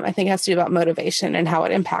 I think it has to do about motivation and how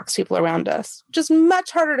it impacts people around us, which is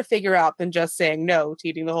much harder to figure out than just saying no to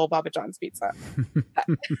eating the whole Papa John's pizza.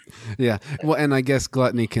 Yeah. Well, and I guess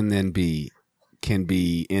gluttony can be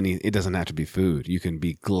any, it doesn't have to be food. You can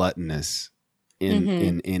be gluttonous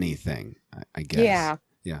in anything, I guess. Yeah.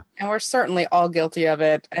 Yeah. And we're certainly all guilty of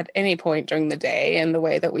it at any point during the day in the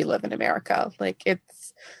way that we live in America. Like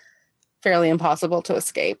it's fairly impossible to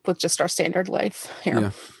escape with just our standard life here.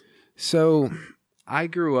 Yeah. So I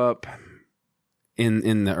grew up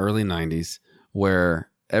in the early 90s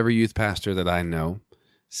where every youth pastor that I know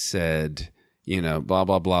said, blah,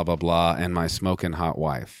 blah, blah, blah, blah, and my smoking hot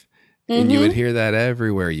wife. And you would hear that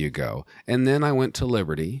everywhere you go. And then I went to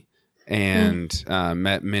Liberty, and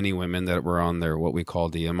met many women that were on their what we call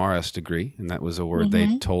the MRS degree, and that was a word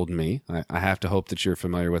they told me. I have to hope that you're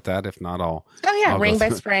familiar with that. If not, I'll ring by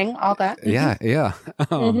spring, all that. Yeah.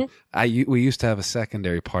 We used to have a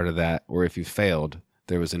secondary part of that where if you failed,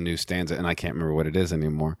 there was a new stanza, and I can't remember what it is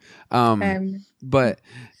anymore. But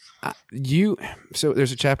so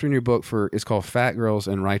there's a chapter in your book it's called Fat Girls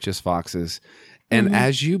and Righteous Foxes, and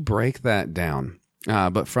as you break that down.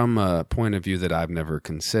 But from a point of view that I've never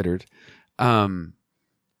considered,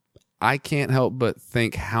 I can't help but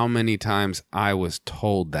think how many times I was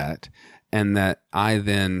told that, and that I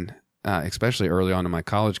then, especially early on in my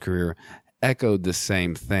college career, echoed the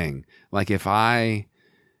same thing. Like if I'm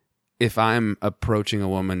approaching a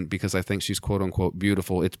woman because I think she's quote unquote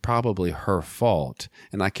beautiful, it's probably her fault.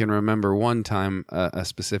 And I can remember one time a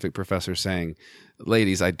specific professor saying,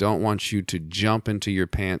 "Ladies, I don't want you to jump into your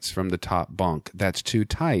pants from the top bunk. That's too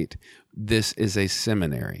tight. This is a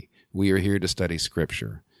seminary. We are here to study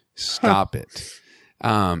scripture. Stop it."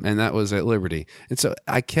 And that was at Liberty. And so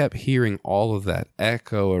I kept hearing all of that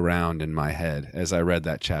echo around in my head as I read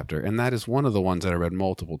that chapter. And that is one of the ones that I read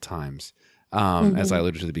multiple times, as I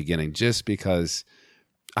alluded to at the beginning, just because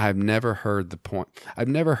I've never heard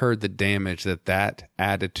the damage that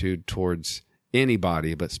attitude towards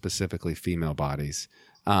anybody, but specifically female bodies,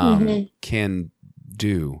 can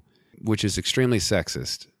do, which is extremely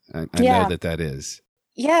sexist. I know that is.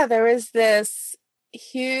 Yeah, there is this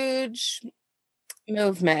huge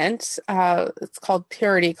movement. It's called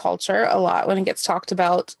purity culture a lot when it gets talked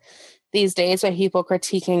about these days by people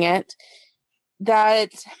critiquing it.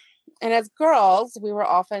 And as girls, we were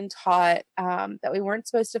often taught that we weren't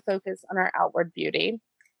supposed to focus on our outward beauty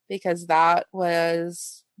because that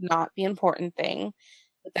was not the important thing,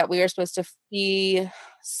 but that we were supposed to be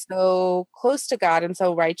so close to God and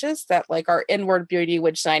so righteous that like our inward beauty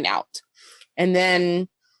would shine out. And then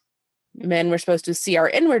men were supposed to see our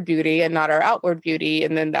inward beauty and not our outward beauty.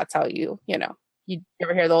 And then that's how you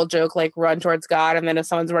ever hear the old joke, like run towards God. And then if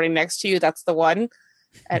someone's running next to you, that's the one.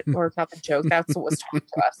 Or not the joke. That's what was taught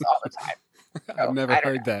to us all the time. So, I've never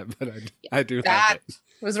heard that, but I do. That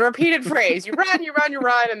was a repeated phrase. You run,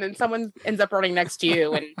 and then someone ends up running next to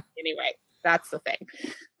you. And anyway, that's the thing.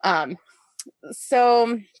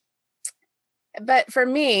 But for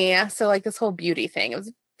me, so like this whole beauty thing, it was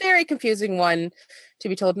a very confusing one to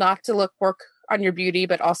be told not to work on your beauty,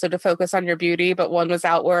 but also to focus on your beauty. But one was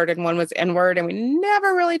outward and one was inward. And we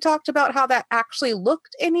never really talked about how that actually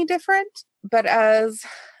looked any different. But as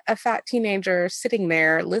a fat teenager sitting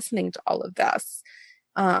there listening to all of this,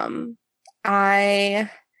 I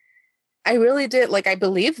really did, like, I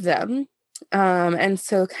believed them. And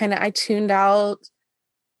so kind of I tuned out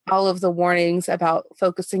all of the warnings about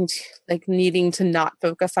needing to not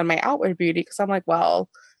focus on my outward beauty. Cause I'm like, well,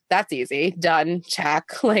 that's easy. Done.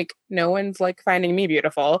 Check. Like no one's like finding me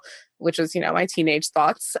beautiful, which was, my teenage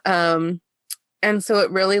thoughts. And so it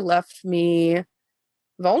really left me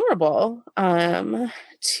vulnerable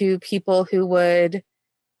to people who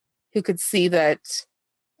could see that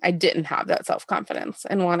I didn't have that self-confidence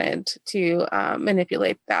and wanted to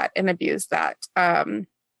manipulate that and abuse that. And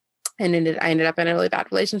I ended up in a really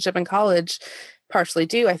bad relationship in college, partially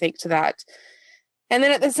due, I think, to that. And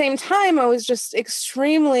then at the same time, I was just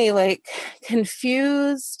extremely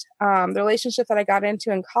confused. The relationship that I got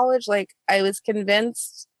into in college, I was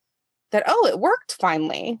convinced that, it worked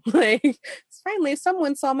finally. Finally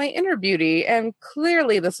someone saw my inner beauty. And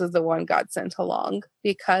clearly this is the one God sent along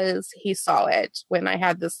because he saw it when I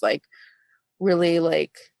had this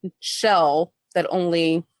really shell that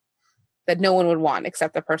no one would want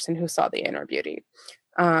except the person who saw the inner beauty.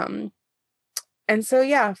 And so,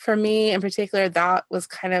 yeah, for me in particular, that was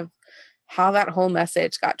kind of how that whole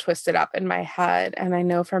message got twisted up in my head. And I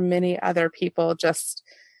know for many other people, just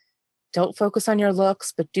don't focus on your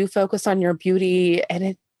looks, but do focus on your beauty. And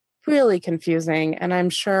it's really confusing. And I'm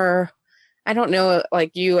sure, I don't know,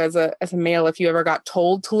 like you as a male, if you ever got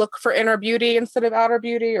told to look for inner beauty instead of outer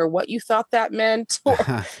beauty, or what you thought that meant, or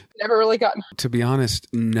never really gotten. To be honest,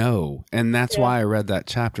 no. And that's why I read that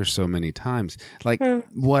chapter so many times.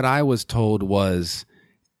 What I was told was,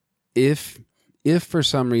 if for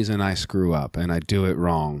some reason I screw up and I do it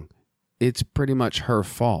wrong, it's pretty much her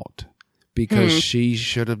fault. Because she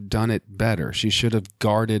should have done it better. She should have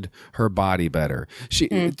guarded her body better.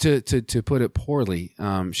 To put it poorly,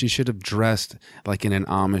 she should have dressed like in an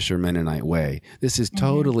Amish or Mennonite way. This is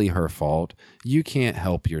totally her fault. You can't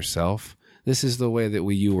help yourself. This is the way that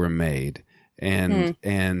you were made, and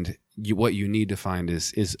what you need to find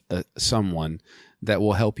is someone that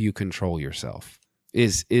will help you control yourself.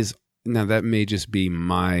 Now that may just be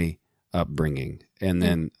my upbringing, And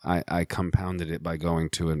then I compounded it by going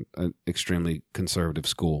to an extremely conservative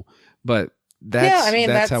school. But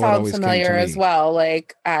that sounds familiar as well.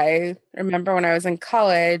 Like, I remember when I was in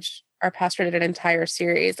college, our pastor did an entire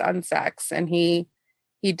series on sex, and he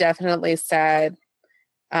definitely said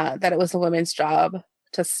that it was a woman's job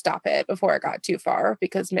to stop it before it got too far,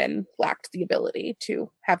 because men lacked the ability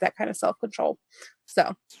to have that kind of self-control.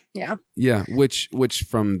 So, yeah. Yeah, which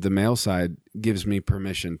from the male side gives me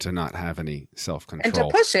permission to not have any self-control. And to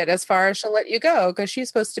push it as far as she'll let you go, because she's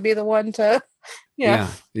supposed to be the one to,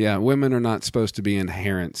 Yeah. Women are not supposed to be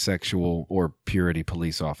inherent sexual or purity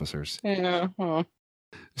police officers. Yeah.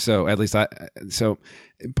 So at least so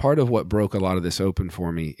part of what broke a lot of this open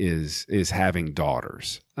for me is having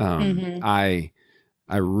daughters.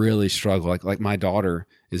 I really struggle. Like my daughter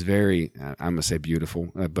is very, I'm going to say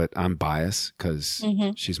beautiful, but I'm biased because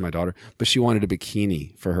she's my daughter. But she wanted a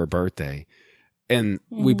bikini for her birthday. And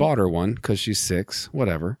we bought her one because she's 6,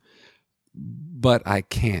 whatever. But I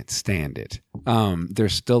can't stand it.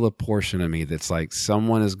 There's still a portion of me that's like,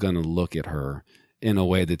 someone is going to look at her in a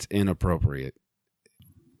way that's inappropriate.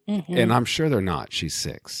 And I'm sure they're not. She's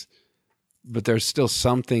 6. But there's still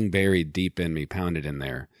something buried deep in me, pounded in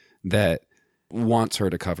there, that wants her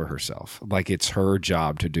to cover herself. Like it's her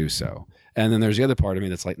job to do so. And then there's the other part of me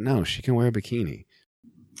that's like, no, she can wear a bikini.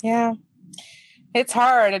 Yeah. It's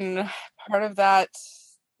hard. And part of that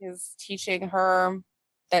is teaching her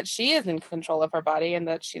that she is in control of her body and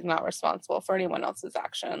that she's not responsible for anyone else's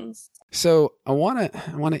actions. So I want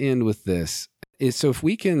to end with this. So if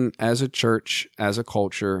we can, as a church, as a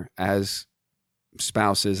culture, as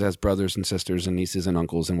spouses, as brothers and sisters and nieces and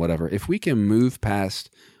uncles and whatever, if we can move past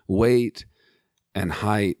weight and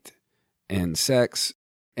height and sex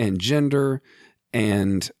and gender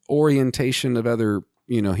and orientation of other,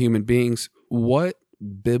 human beings, what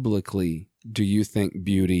biblically do you think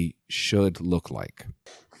beauty should look like?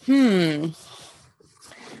 I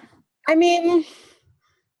mean,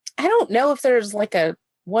 I don't know if there's like a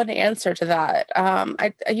one answer to that.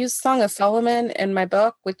 I use Song of Solomon in my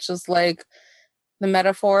book, which is like the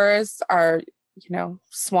metaphors are,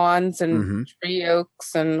 swans and tree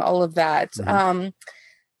oaks and all of that.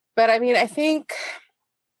 But I mean, I think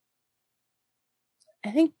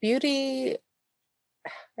beauty,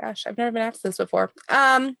 gosh, I've never been asked this before.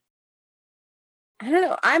 I don't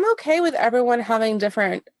know. I'm okay with everyone having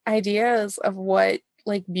different ideas of what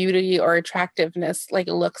like beauty or attractiveness like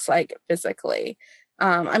looks like physically.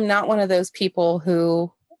 I'm not one of those people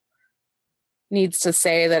who needs to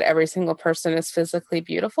say that every single person is physically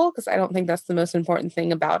beautiful, because I don't think that's the most important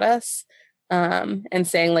thing about us. And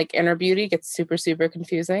saying like inner beauty gets super, super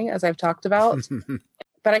confusing, as I've talked about.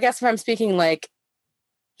 But I guess if I'm speaking like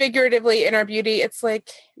figuratively inner beauty, it's like,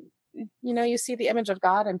 you see the image of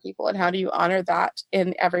God in people, and how do you honor that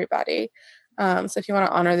in everybody? So if you want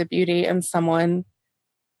to honor the beauty in someone,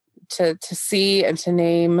 to see and to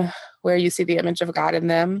name where you see the image of God in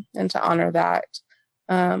them and to honor that.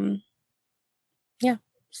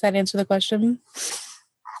 Does that answer the question?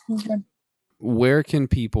 Okay. Where can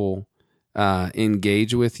people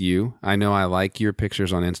engage with you? I know I like your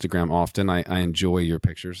pictures on Instagram often. I enjoy your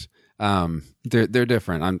pictures. They're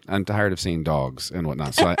different. I'm tired of seeing dogs and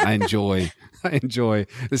whatnot. So I enjoy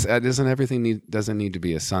this. Doesn't need to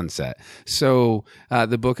be a sunset. So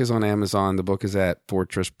the book is on Amazon. The book is at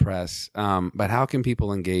Fortress Press. But how can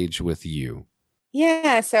people engage with you?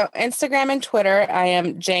 Yeah, so Instagram and Twitter, I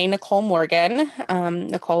am J. Nicole Morgan.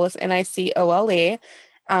 Nicole is Nicole.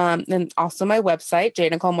 And also my website,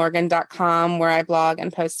 jnicolemorgan.com, where I blog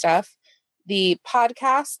and post stuff. The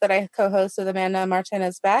podcast that I co-host with Amanda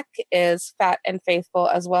Martinez Beck is Fat and Faithful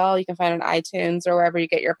as well. You can find it on iTunes or wherever you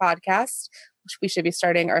get your podcasts, which we should be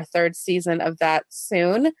starting our 3rd season of that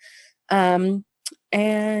soon.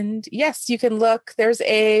 And yes, you can look. There's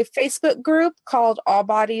a Facebook group called All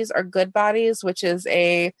Bodies Are Good Bodies, which is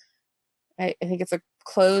I think it's a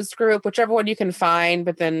closed group, whichever one you can find,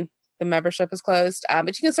 but then the membership is closed.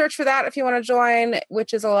 But you can search for that if you want to join,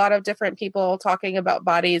 which is a lot of different people talking about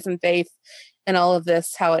bodies and faith and all of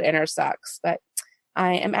this, how it intersects. But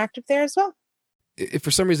I am active there as well. If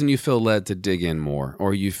for some reason you feel led to dig in more,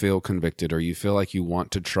 or you feel convicted, or you feel like you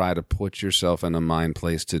want to try to put yourself in a mind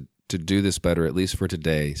place to do this better, at least for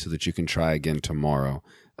today, so that you can try again tomorrow,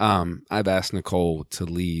 I've asked Nicole to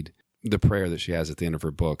lead the prayer that she has at the end of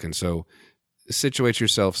her book. And so situate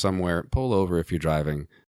yourself somewhere, pull over if you're driving.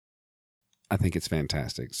 I think it's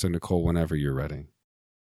fantastic. So Nicole, whenever you're ready.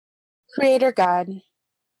 Creator God,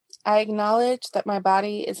 I acknowledge that my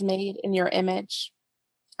body is made in your image.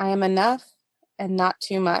 I am enough and not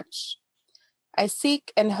too much. I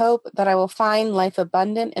seek and hope that I will find life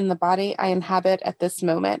abundant in the body I inhabit at this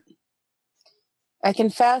moment. I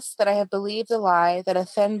confess that I have believed the lie that a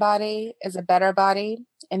thin body is a better body,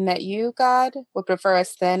 and that you, God, would prefer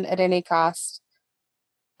us thin at any cost.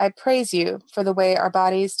 I praise you for the way our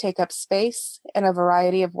bodies take up space in a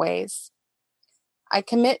variety of ways. I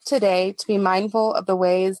commit today to be mindful of the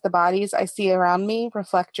ways the bodies I see around me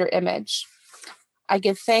reflect your image. I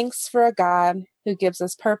give thanks for a God who gives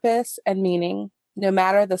us purpose and meaning, no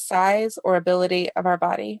matter the size or ability of our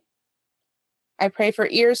body. I pray for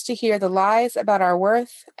ears to hear the lies about our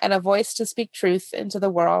worth and a voice to speak truth into the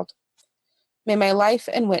world. May my life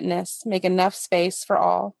and witness make enough space for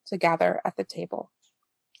all to gather at the table.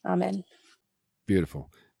 Amen. Beautiful.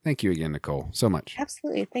 Thank you again, Nicole, so much.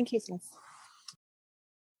 Absolutely. Thank you, Smith.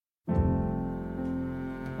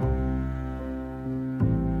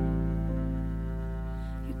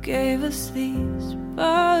 You gave us these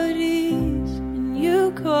bodies and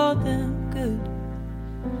you called them good.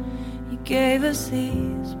 You gave us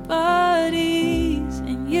these bodies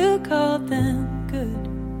and you called them good.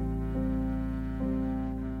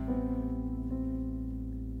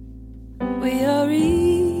 We are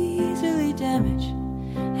easily damaged.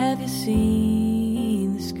 Have you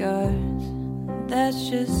seen the scars? That's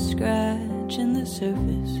just scratching the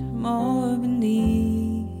surface, more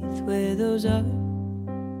beneath where those are.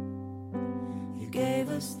 You gave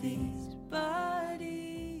us these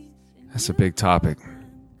bodies. That's a big topic.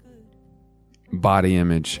 Body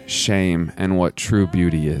image, shame, and what true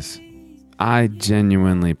beauty is. I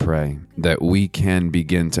genuinely pray that we can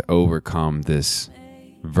begin to overcome this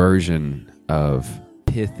version of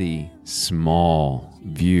pithy, small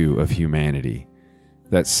view of humanity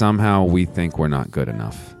that somehow we think we're not good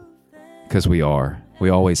enough. Because we are. We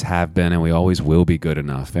always have been and we always will be good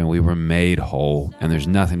enough. And we were made whole. And there's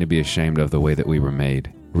nothing to be ashamed of the way that we were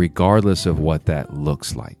made, regardless of what that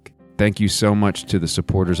looks like. Thank you so much to the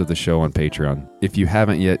supporters of the show on Patreon. If you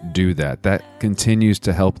haven't yet, do that. That continues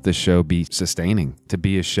to help the show be sustaining, to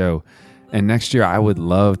be a show. And next year, I would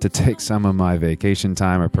love to take some of my vacation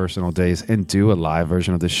time or personal days and do a live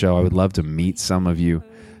version of the show. I would love to meet some of you.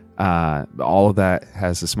 All of that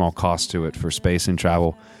has a small cost to it for space and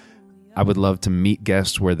travel. I would love to meet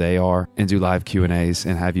guests where they are and do live Q&As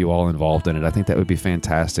and have you all involved in it. I think that would be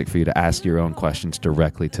fantastic for you to ask your own questions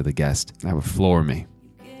directly to the guest. That would floor me.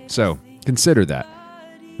 So consider that.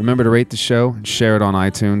 Remember to rate the show and share it on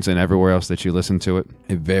iTunes and everywhere else that you listen to it.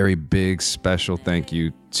 A very big special thank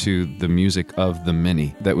you to the music of The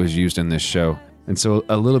Many that was used in this show. And so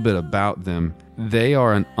a little bit about them. They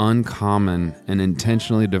are an uncommon and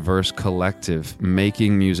intentionally diverse collective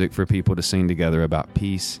making music for people to sing together about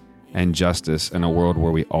peace and justice in a world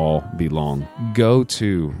where we all belong. Go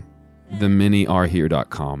to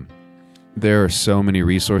themanyAreHere.com. There are so many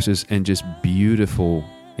resources and just beautiful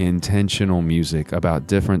intentional music about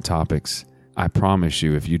different topics. I promise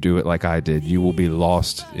you, if you do it like I did, you will be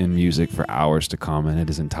lost in music for hours to come, and it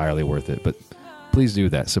is entirely worth it. But please do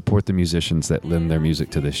that. Support the musicians that lend their music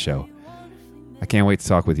to this show. I can't wait to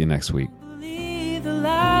talk with you next week. Believe the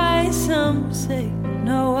lies some say.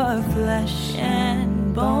 No, our flesh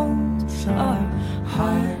and bones, our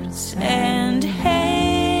hearts and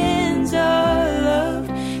hands are loved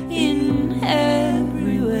in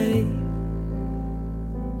every way.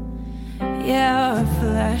 Yeah, our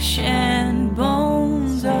flesh and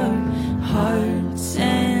bones, our hearts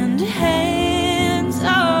and hands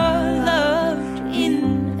are loved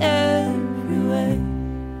in every way.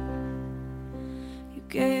 You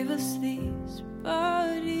gave us these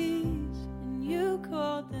bodies and you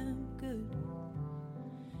called them good.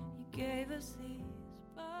 You gave us these